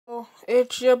Hello,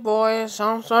 it's your boy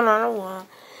Samson on the one.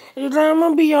 And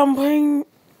today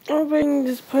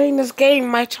playing this game,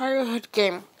 my childhood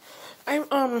game. I'm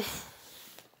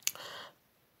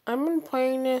I've been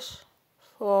playing this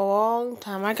for a long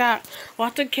time. I got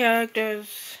lots of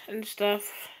characters and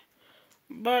stuff,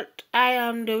 but I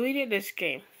deleted this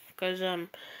game because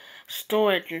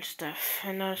storage and stuff,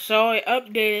 and so I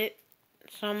updated.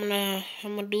 So I'm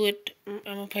gonna do it. I'm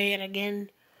gonna play it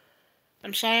again.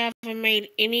 I'm sorry I haven't made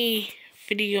any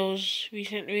videos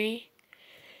recently.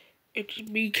 It's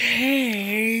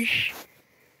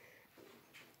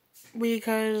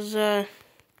because I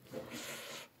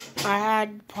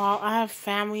have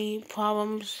family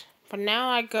problems, but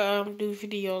now I can do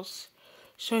videos.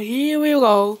 So here we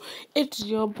go. It's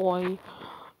your boy.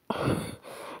 I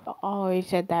always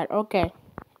said that. Okay.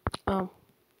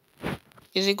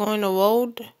 Is it going to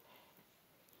load?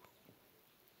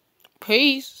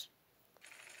 Please.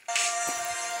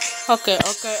 Okay.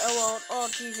 Oh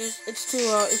Jesus, it's too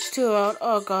loud. It's too loud.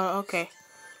 Oh God. Okay.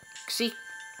 See,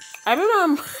 I've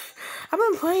been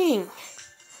playing.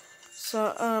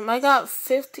 So I got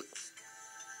 50.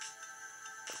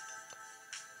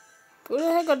 Who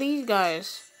the heck are these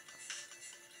guys?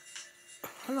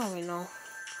 I don't even know.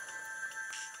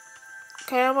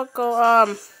 Okay, I'm gonna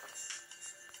go.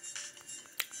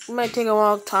 It might take a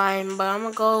long time, but I'm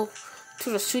gonna go to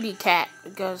the shooty cat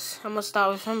because I'm gonna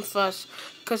start with him first,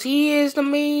 cause he is the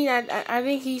main. I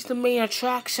think he's the main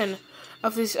attraction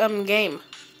of this game.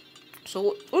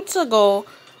 So let's go.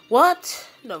 What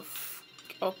the?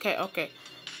 Okay.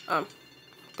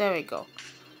 There we go.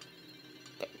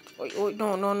 Wait,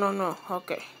 no.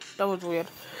 Okay, that was weird.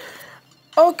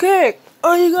 Okay,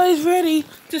 are you guys ready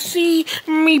to see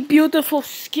me beautiful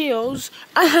skills?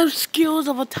 I have skills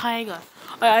of a tiger.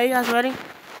 Are you guys ready?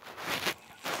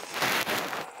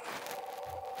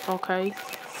 Okay.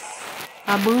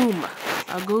 A boom.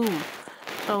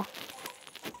 So.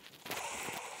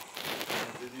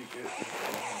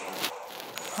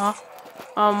 Huh?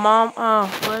 Mom,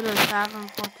 what is happening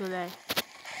for today?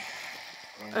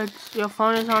 Your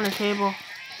phone is on the table.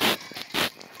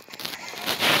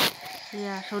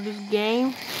 Yeah, so this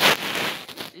game,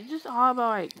 it's just all about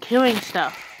like killing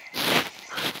stuff.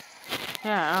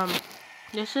 Yeah,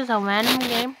 this is a random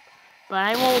game, but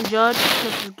I won't judge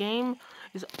because this game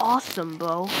is awesome,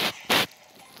 bro.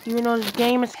 Even though this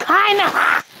game is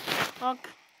kinda okay.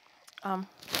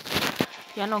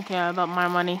 Yeah, I don't care about my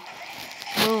money.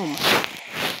 Boom.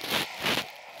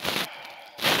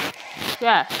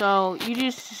 Yeah, so you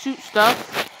just shoot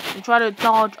stuff and try to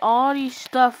dodge all these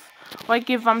stuff like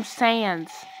if I'm Sans.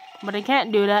 But I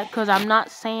can't do that because I'm not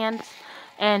Sans,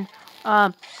 and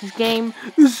this game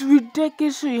is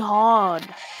ridiculously hard.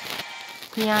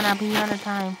 Piano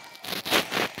time.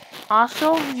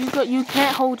 Also, you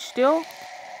can't hold still.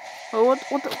 Who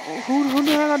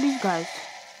the hell are these guys?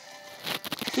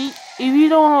 See, if you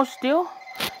don't hold still,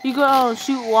 you can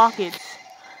shoot rockets,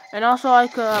 and also I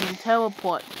could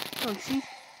teleport. Oh, see,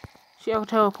 I can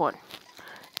teleport.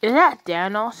 Is that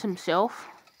Thanos himself?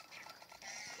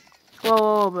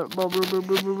 Whoa.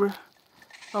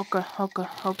 Okay.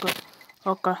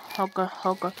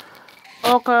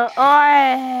 Oh,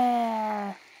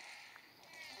 yeah.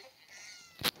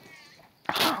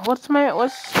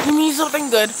 Give me something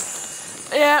good.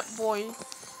 Yeah, boy.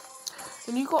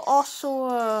 And you could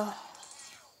also,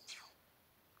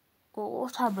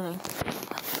 what's happening?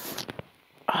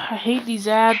 I hate these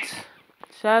ads.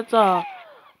 These ads are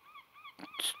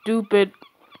stupid.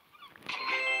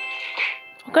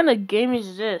 What kind of game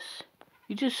is this?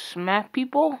 You just smack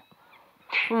people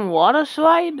from water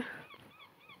slide?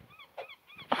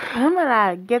 I'm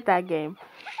gonna get that game.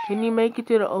 Can you make it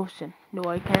to the ocean? No,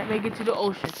 I can't make it to the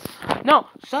ocean. No,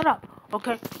 shut up.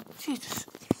 Okay, Jesus.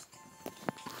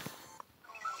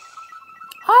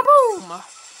 Boom!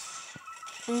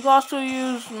 You can also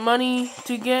use money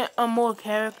to get more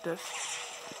characters.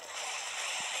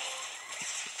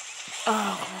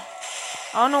 I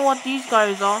don't know what these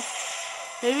guys are.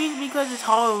 Maybe it's because it's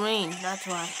Halloween. That's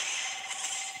why.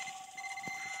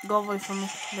 Go away from me.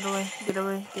 Get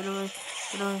away.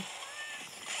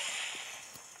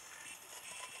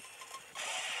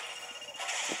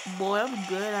 Boy, I'm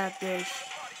good at this.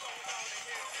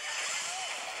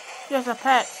 There's a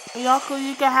pet.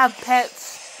 You can have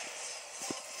pets.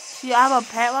 See, I have a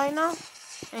pet right now,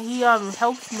 and he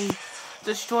helps me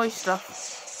destroy stuff.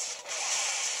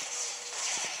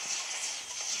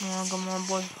 Come on,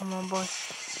 boy.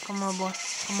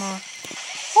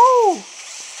 Woo!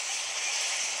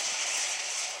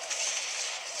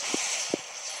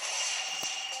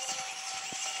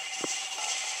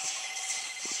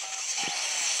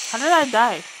 How did I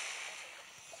die?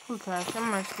 Who cares?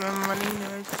 I'm gonna spend money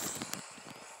anyways.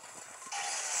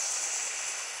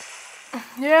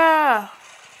 Yeah.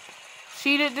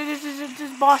 See,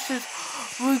 this boss is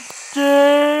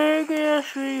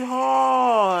ridiculously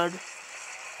hard.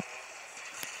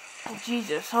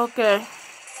 Jesus, okay.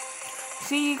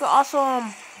 See, you can also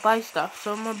buy stuff.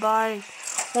 So I'm gonna buy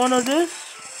one of this.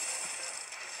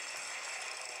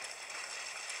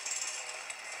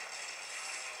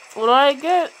 What do I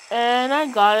get? And I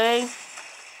got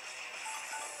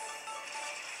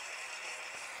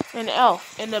an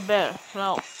elf and a bear.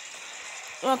 Well,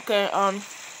 okay,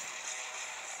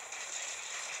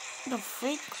 the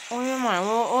freak? Oh, never mind.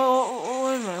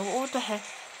 Wait a minute. What the heck?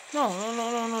 No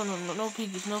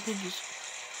piggies, no piggies.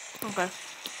 Okay.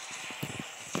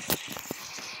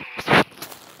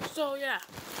 So yeah.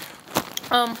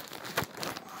 Boom!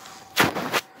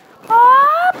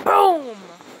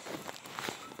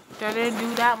 That didn't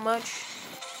do that much.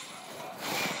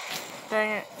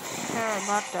 Dang it. Sorry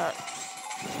about that.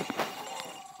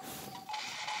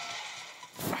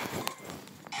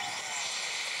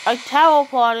 I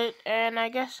teleported, and I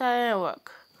guess that didn't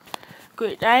work.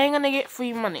 Great, I ain't gonna get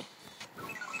free money.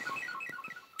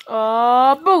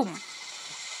 Boom!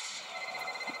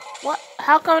 What?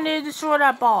 How come they destroy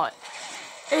that bot?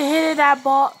 It hit that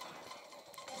bot.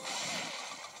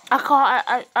 I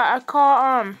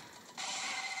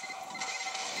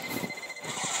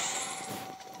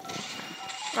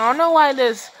don't know why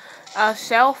there's a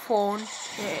cell phone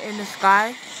in the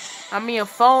sky. I mean a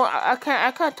phone. I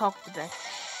can't talk today.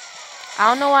 I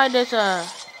don't know why there's a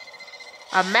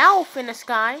mouth in the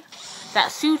sky that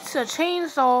shoots a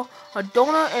chainsaw, a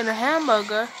donut, and a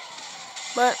hamburger.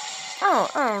 But I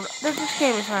don't know. This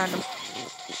game is random.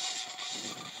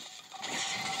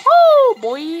 Oh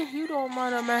boy, you don't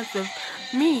mind a mess with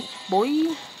me,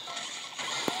 boy.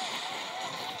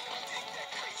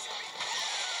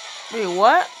 Wait,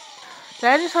 what? Did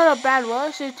I just heard a bad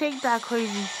word? Should take that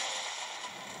crazy.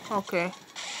 Okay.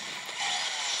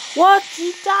 What?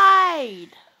 You died?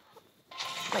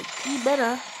 Like, you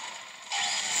better.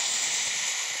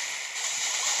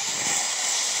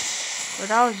 But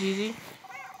that was easy.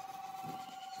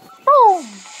 Boom!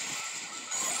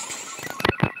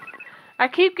 I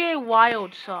keep getting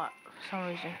wild shot for some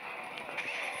reason.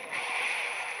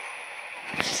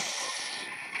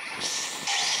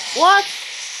 What?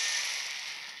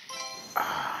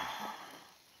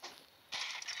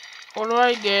 What do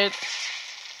I get?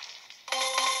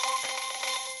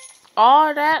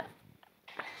 All that?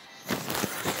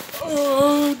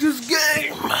 Oh, this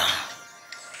game.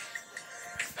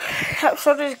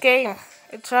 So this game.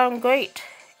 It sounds great.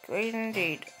 Great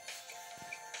indeed.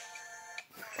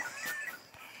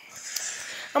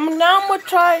 Now I'm gonna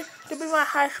try to be my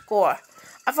high score.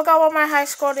 I forgot what my high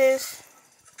score is.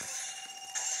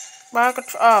 But I could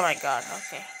oh my god,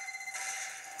 okay.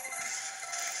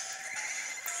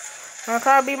 I'm gonna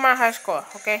try to beat my high score,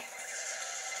 okay?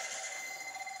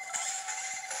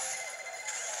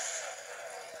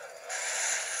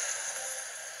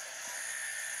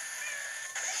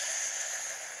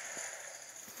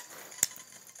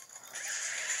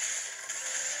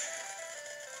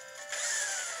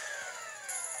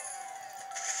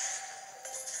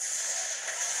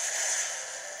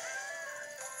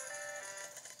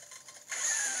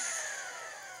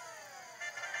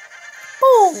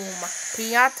 Boom!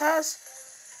 Piñatas.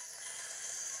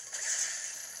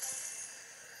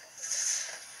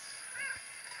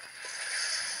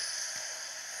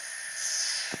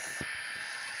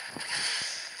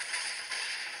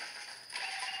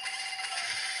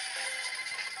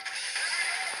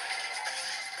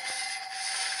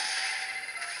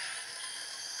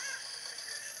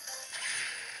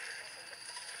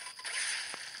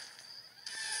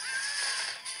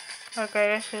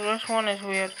 Okay, this one is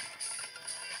weird.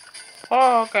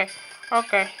 Oh, okay.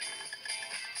 Okay.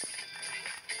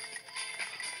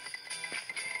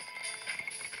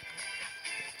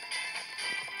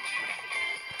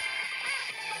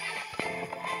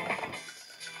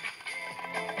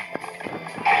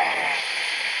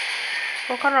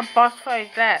 What kind of boss fight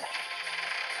is that?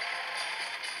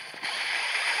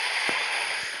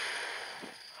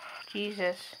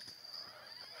 Jesus.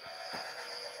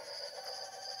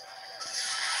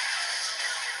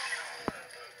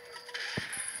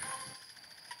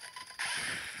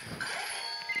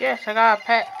 Yes, I got a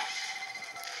pet.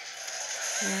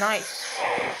 Nice.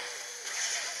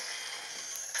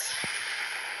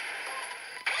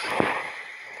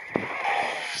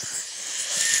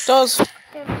 Those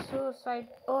suicide.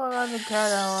 Oh, I got the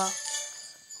cat.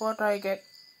 What do I get?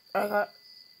 I got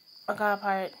a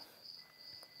pirate.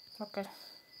 Okay.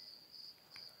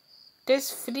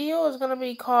 this video is gonna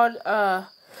be called a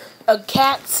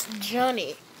cat's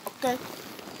journey. Okay.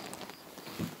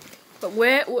 But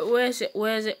where is it?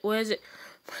 Where is it? Where is it?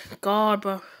 My God,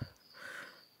 bro.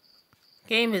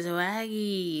 Game is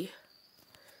laggy.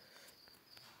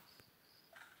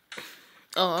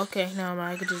 Oh, okay. No,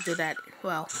 I could just do that.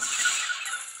 Well,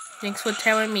 thanks for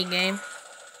telling me, game.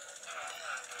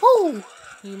 Woo!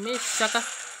 You missed, sucker.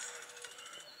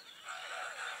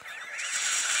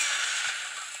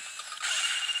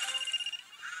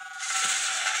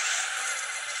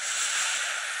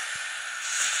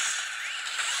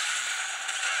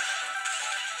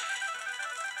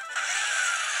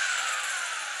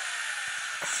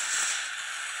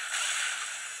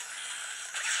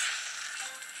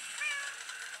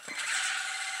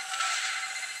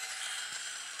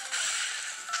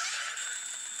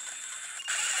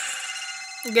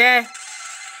 Gay.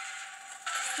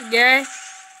 Gay.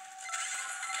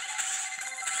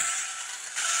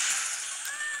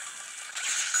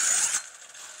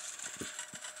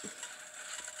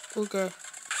 Okay.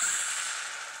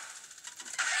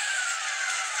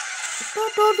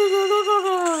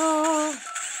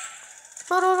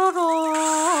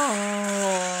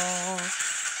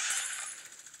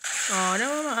 Oh,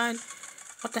 never mind.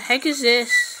 What the heck is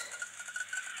this?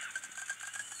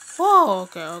 Oh,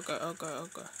 okay.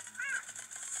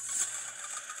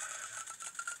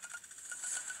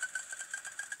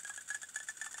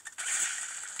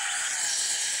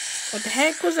 What the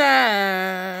heck was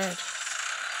that?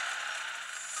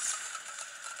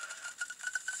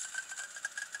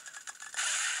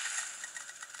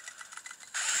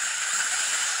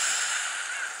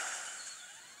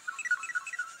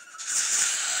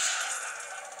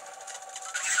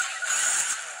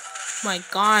 My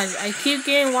God, I keep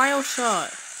getting wild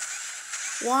shot.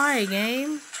 Why,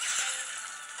 game?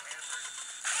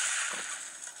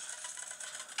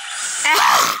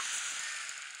 Ah!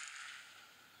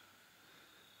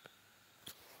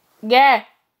 Yeah.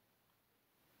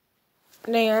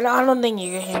 Man, I don't think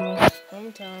you can hear me.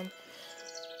 I'm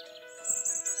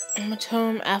gonna tell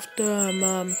him after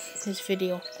his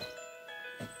video.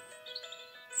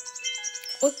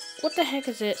 What the heck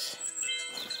is this?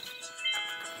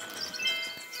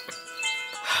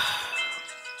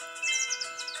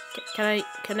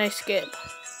 Can I skip?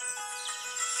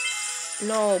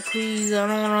 No, please, I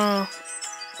don't wanna.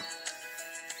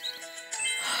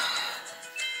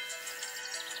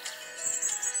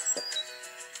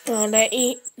 Oh, that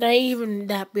even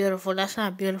that beautiful. That's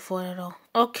not beautiful at all.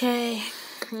 Okay.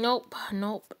 Nope.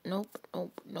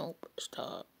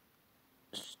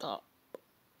 Stop.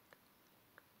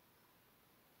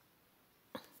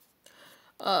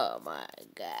 Oh my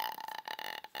God.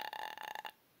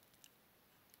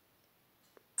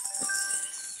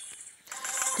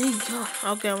 There you go.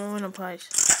 Okay, I'm gonna win a prize.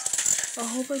 I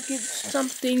hope I get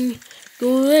something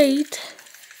great.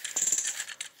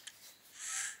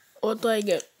 What do I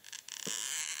get?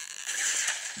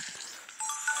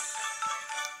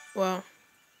 Well,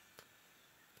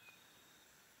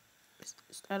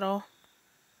 is that all?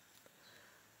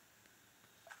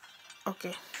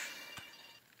 Okay.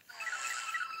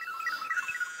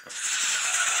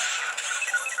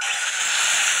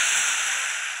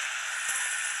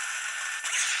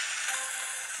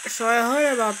 So I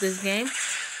heard about this game.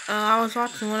 I was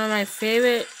watching one of my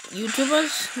favorite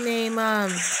YouTubers named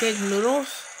Big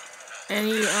Noodles, and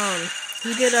he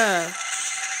did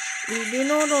you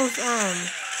know those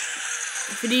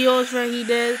videos where he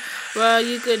did where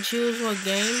you could choose what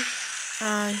game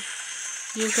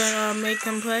you could make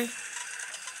him play,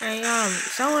 and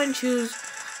someone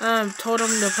told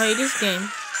him to play this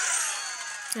game,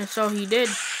 and so he did.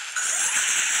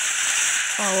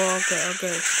 Oh, okay,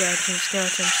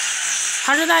 skeleton.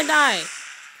 How did I die?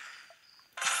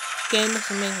 Game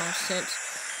doesn't make no sense.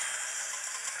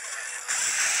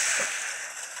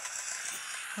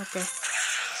 Okay.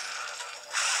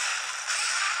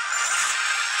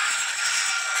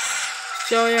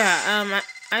 So yeah,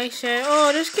 I said,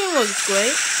 oh, this game looks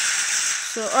great.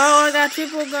 So, oh, I got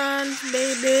triple guns,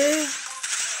 baby.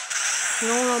 You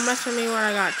don't wanna mess with me when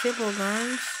I got triple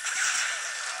guns.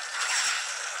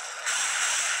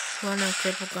 Well, no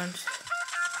triple guns.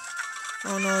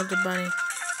 Oh no, the bunny.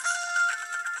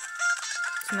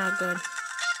 It's not good.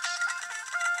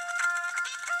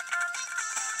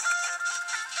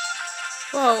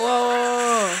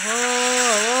 Whoa.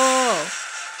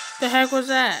 The heck was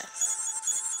that?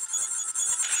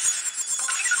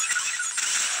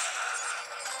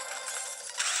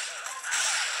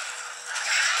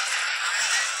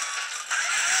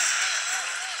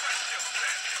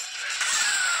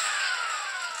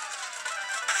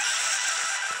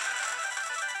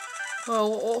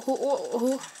 Oh,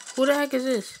 who the heck is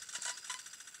this?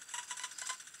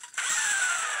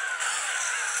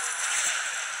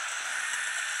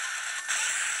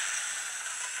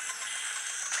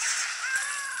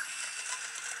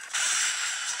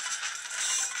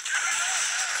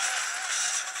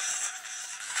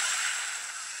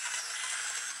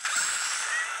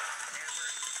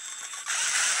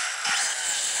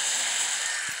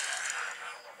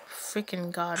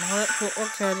 Freaking God! What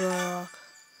cat do I walk?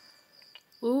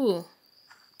 Ooh,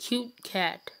 cute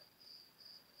cat.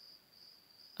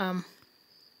 Yeah,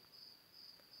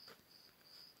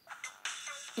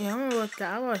 I'm gonna look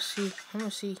that. I'm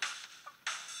gonna see.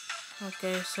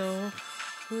 Okay, so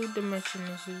who dimension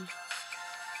is he?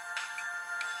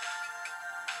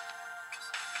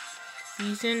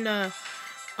 He's in the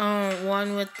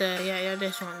one with the yeah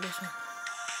this one.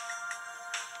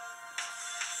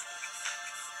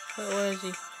 Where is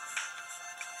he?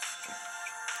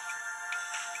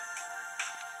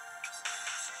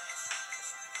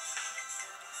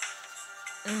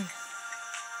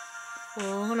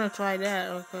 Well, we're gonna try that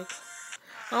real quick.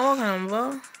 Oh, look at him,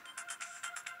 bro.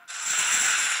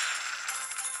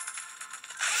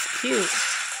 It's cute.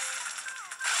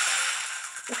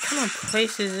 What kind of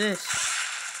place is this?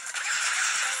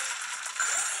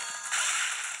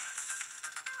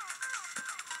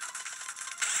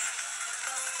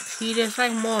 See, there's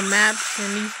like more maps,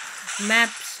 and these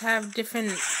maps have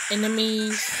different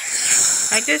enemies.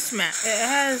 Like this map, it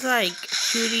has like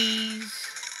shooties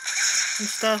and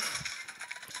stuff.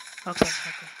 Okay,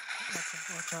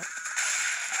 watch out.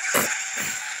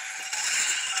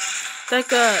 Like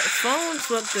phones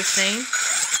look the same.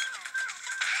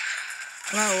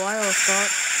 Not wireless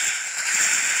thought.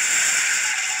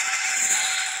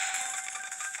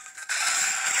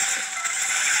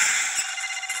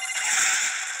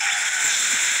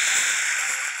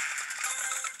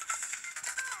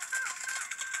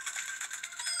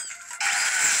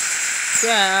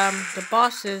 Yeah, the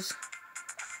bosses,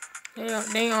 they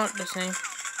aren't the same.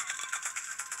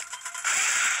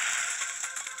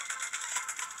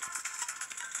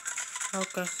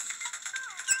 Okay.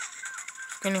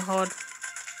 It's getting hard.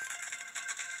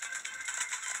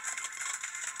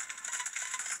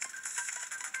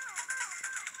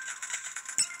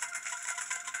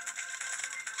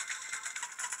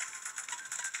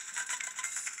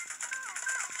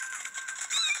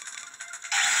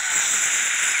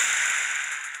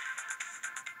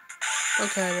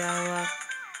 Okay, yeah,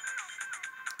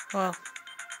 well.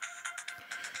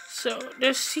 So,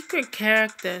 there's secret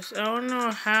characters. I don't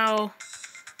know how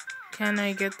can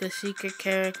I get the secret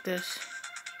characters.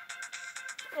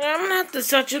 I'm gonna have to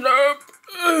search it up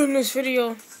in this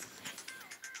video.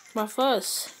 But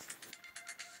first,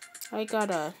 I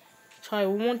gotta try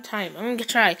one more time. I'm gonna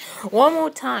try one more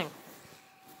time.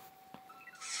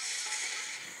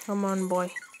 Come on,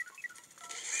 boy.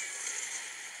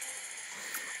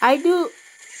 I do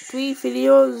 3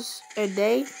 videos a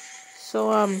day.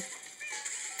 So,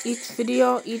 each day,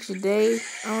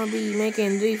 I'm gonna be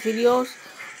making 3 videos.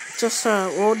 Just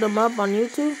to roll them up on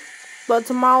YouTube. But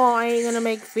tomorrow, I ain't gonna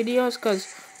make videos because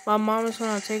my mom is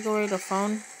gonna take away the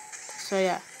phone. So,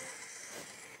 yeah.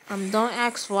 Don't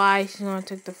ask why she's gonna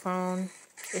take the phone.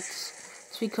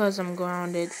 It's because I'm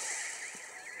grounded.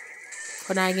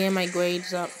 For not getting my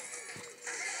grades up.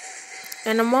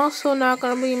 And I'm also not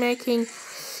gonna be making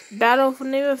Battle for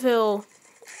Neighborville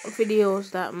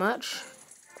videos that much.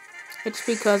 It's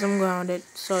because I'm grounded.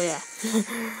 So yeah.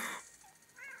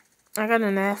 I got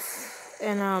an F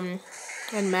in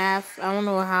math. I don't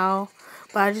know how,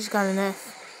 but I just got an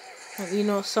F. And, you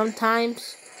know,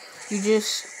 sometimes you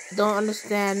just don't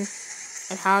understand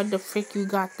how the frick you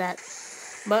got that.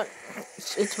 But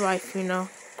it's life, you know.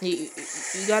 You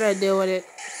gotta deal with it.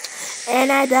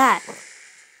 And I died.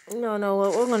 No,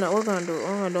 we're gonna do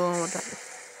one more time.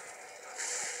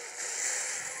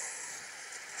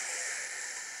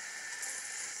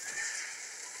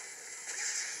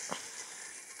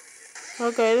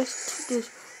 Okay, let's do this.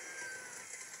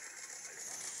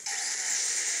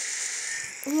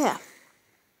 Yeah.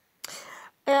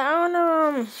 I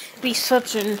wanna be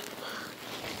searching.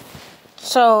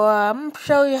 So I'm gonna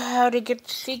show you how to get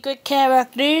secret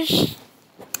characters.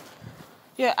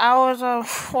 Yeah, I was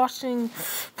watching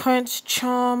Prince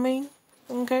Charming.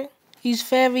 Okay, he's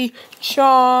very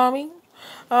charming.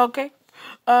 Okay,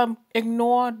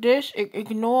 ignore this.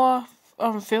 Ignore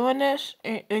villainous.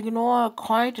 Ignore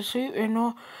quiet to sleep.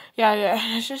 Ignore.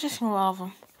 Yeah. It's just ignore all of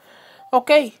them.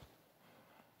 Okay.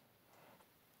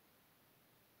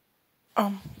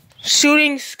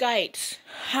 Shooting skites.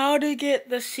 How to get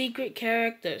the secret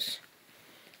characters.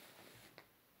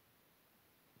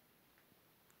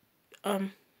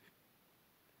 Um,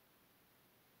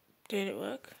 did it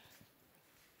work?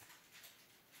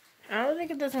 I don't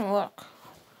think it doesn't work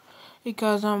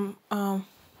because I'm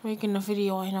making a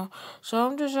video right now. So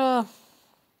I'm just gonna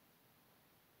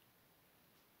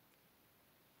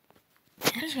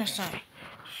say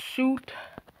shoot.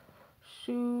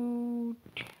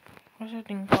 What's that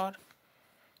thing called?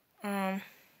 I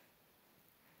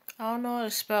don't know how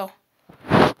to spell.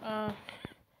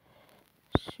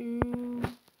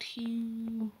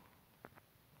 Shooty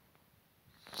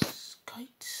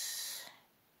kites.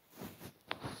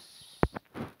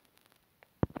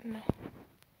 No.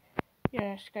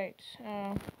 Yeah, skates.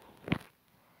 Yeah,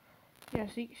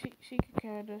 secret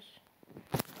characters.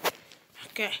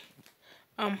 Okay.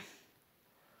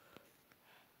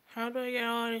 How do I get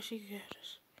all the secret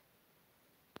characters?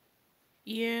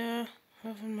 Yeah,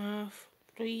 half and half.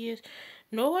 3 years.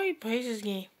 Nobody plays this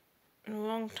game in a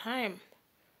long time.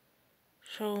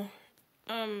 So,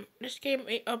 this game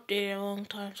ain't updated a long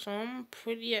time, so I'm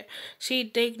pretty, see,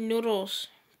 Dig Noodles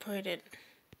played it.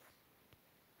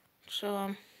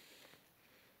 So,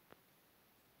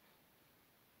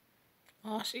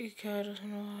 all secret characters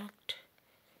unlocked.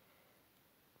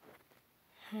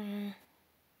 Okay.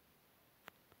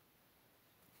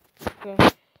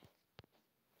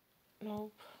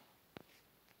 Nope.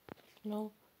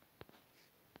 Nope.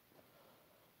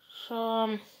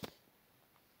 So,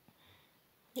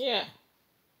 yeah.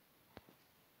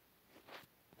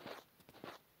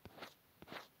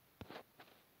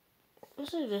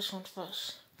 Let's do this one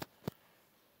first.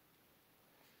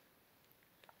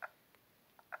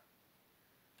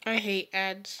 I hate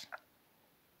ads.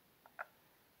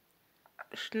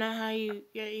 It's not how you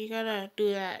gotta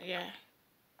do that, yeah.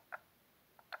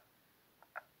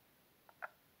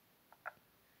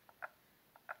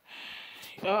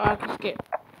 Oh, I can skip.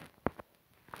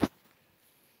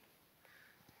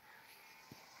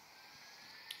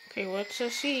 Okay, what's a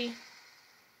C?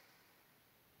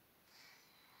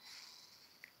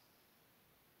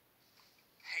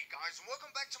 Hey guys,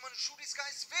 welcome back to my Shooty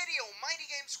Guys video. Mighty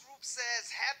Games Group says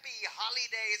happy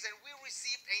holidays, and we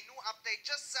received a new update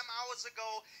just some hours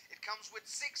ago. It comes with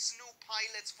 6 new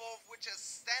pilots, 4 of which are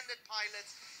standard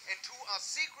pilots and 2 are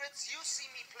secrets. You see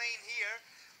me playing here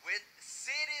with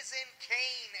Citizen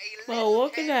Kane, a Well, little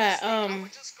look at that. I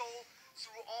would just go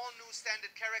through all new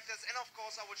standard characters, and of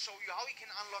course I will show you how you can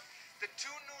unlock the 2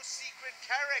 new secret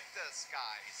characters,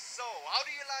 guys. So, how do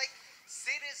you like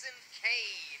Citizen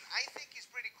Kane? I think he's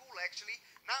pretty cool, actually.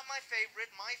 Not my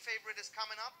favorite. My favorite is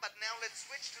coming up, but now let's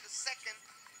switch to the second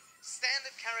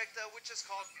standard character, which is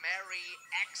called Merry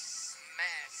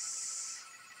Xmas.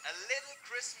 A little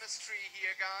Christmas tree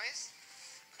here, guys.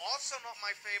 Also not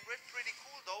my favorite. Pretty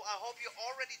cool, though. I hope you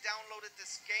already downloaded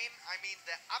this game. I mean,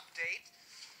 the update.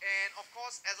 And, of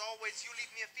course, as always, you leave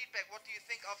me a feedback. What do you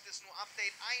think of this new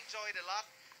update? I enjoyed it a lot.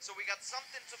 So we got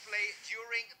something to play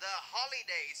during the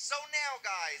holidays. So now,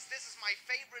 guys, this is my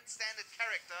favorite standard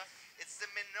character. It's the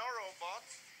Minoru bot.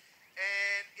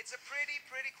 And it's a pretty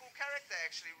cool character,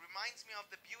 actually. Reminds me of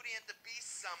the Beauty and the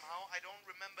Beast somehow. I don't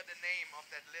remember the name of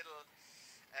that little...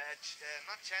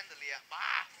 not chandelier.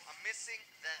 I'm missing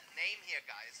the name here,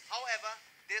 guys. However,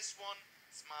 this one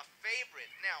is my favorite.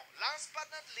 Now, last but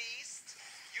not least,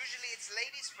 usually it's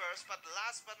ladies first, but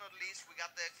last but not least, we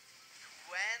got the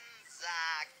Quenza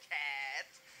cat,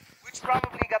 which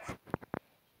probably got to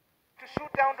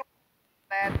shoot down the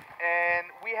that, and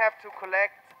we have to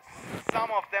collect some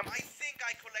of them. I think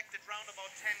I collected round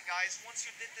about 10, guys. Once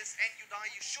you did this and you die,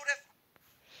 you should have...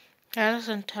 That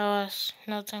doesn't tell us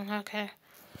nothing, okay.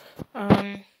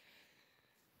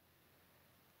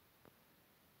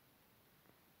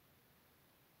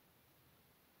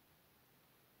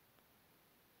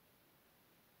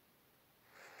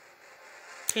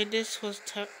 Okay, this was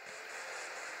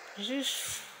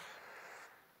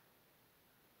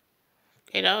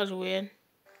okay, that was weird.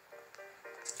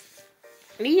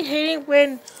 You hate it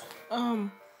when,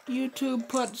 YouTube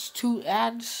puts 2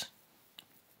 ads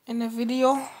in the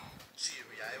video?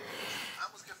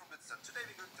 Today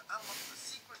we're going to unlock the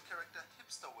secret character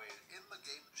Hipster Whale in the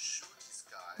game Shooty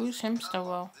Skies. Who's Hipster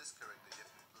Whale? This character you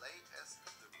have to play as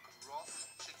the Cross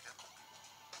Chicken.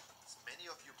 As many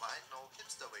of you might know,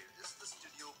 Hipster Whale is the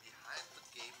studio behind the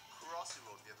game Crossy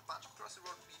Road. We have a bunch of Crossy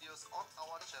Road videos on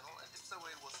our channel, and Hipster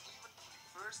Whale was even the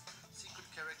first secret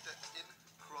character in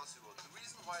Crossy Road. The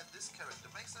reason why this character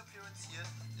makes an appearance here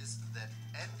is that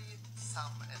Andy,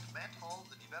 Sam, and Matt Hall,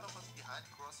 the developers behind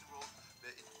Crossy Road,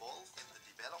 were involved in the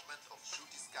development of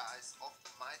Shooty Skies of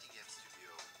Mighty Games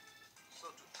Studio.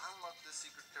 So to unlock this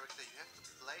secret character, you have to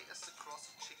play as the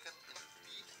Crossy Chicken and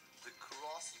beat the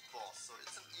Crossy boss. So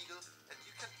it's an eagle, and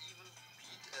you can even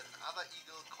beat another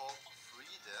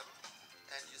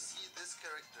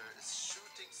character is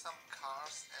shooting some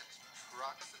cars and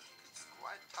trucks, and it's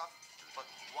quite tough, but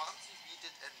once we beat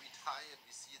it and we die, and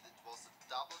we see that it was a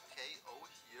double KO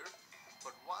here,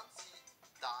 but once he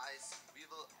dies we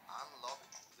will unlock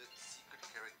the secret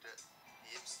character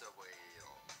Hipster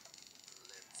Whale.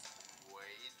 Let's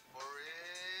wait for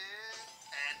it,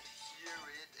 and here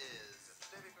it is. And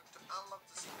today we're going to unlock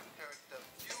the secret character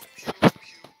Pew Pew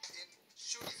Pew in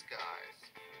Shooties, guys.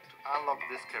 To unlock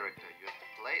this character, you have to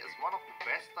play as one of the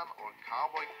western or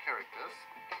cowboy characters,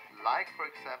 like for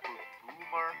example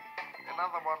Boomer.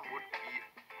 Another one would be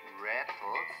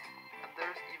Rattles, and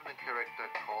there's even a character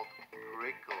called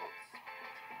Prickles.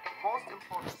 The most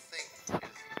important thing is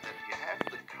that you have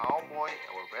the cowboy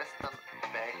or western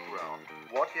background.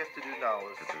 What you have to do now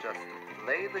is just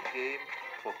play the game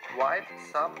for quite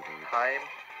some time.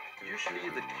 Usually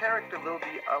the character will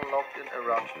be unlocked in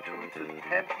around 2 to 10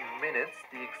 minutes.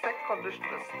 The exact condition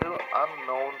is still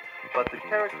unknown, but the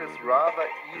character is rather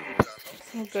easy to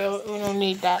unlock. Okay, we don't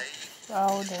need that.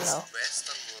 Oh, no.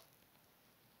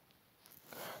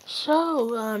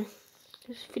 So,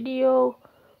 this video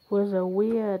was a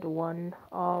weird one,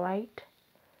 alright.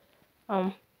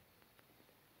 You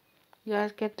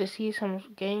guys get to see some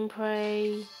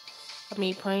gameplay of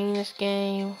me playing this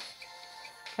game.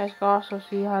 You guys can also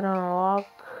see how to unlock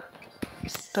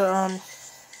the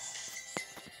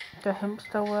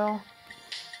hamster wheel.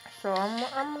 So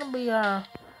I'm gonna be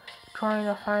trying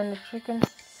to find the chicken.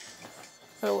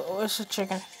 Where's the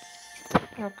chicken?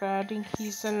 Okay, I think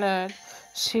he's in the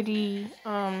city.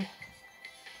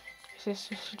 Is this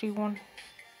the city one?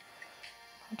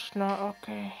 It's not.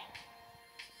 Okay.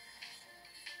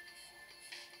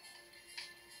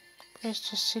 There's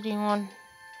the city one.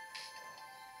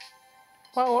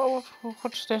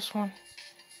 What's this one?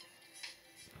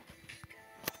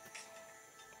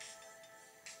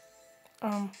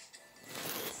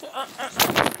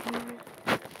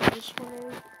 This one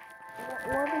is.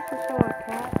 What is this for a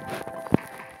cat?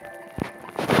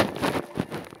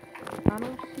 I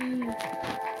don't see.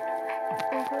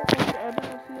 I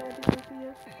didn't see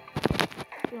it.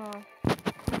 Yeah.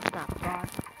 It's not bad.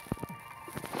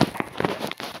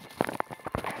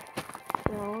 Yeah.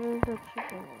 Where is the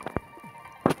chicken?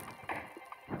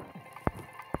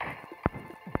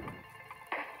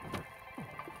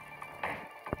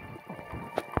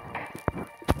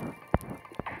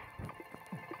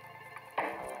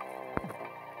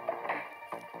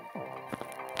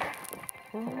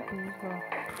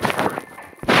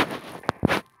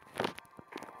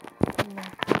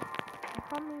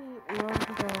 How many runs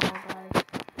are there, guys?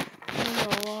 There's a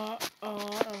lot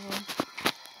of them.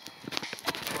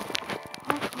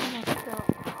 How come I stop?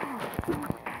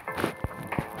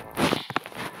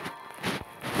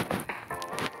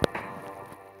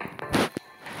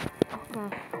 Okay.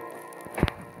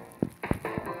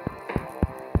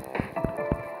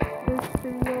 This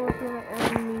video is gonna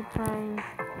end me playing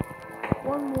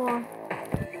one more.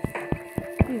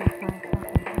 Jesus Christ.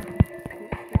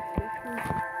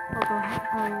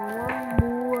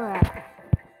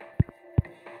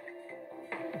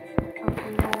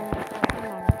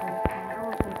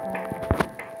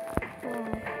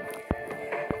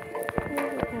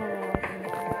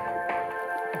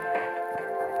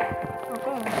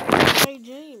 Hey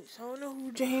James, I don't know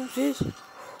who James is.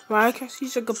 Well, I guess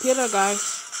he's a computer guy.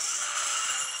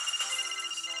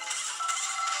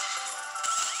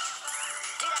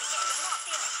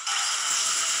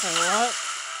 Hey, what?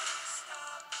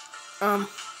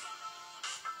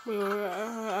 Wait,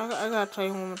 I gotta try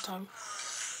one more time.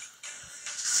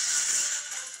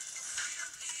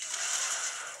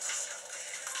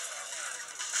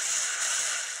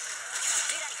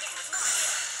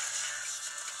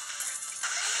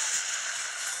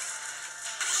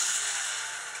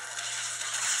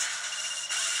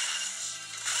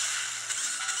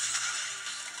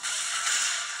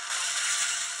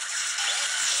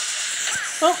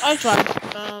 Oh, I tried.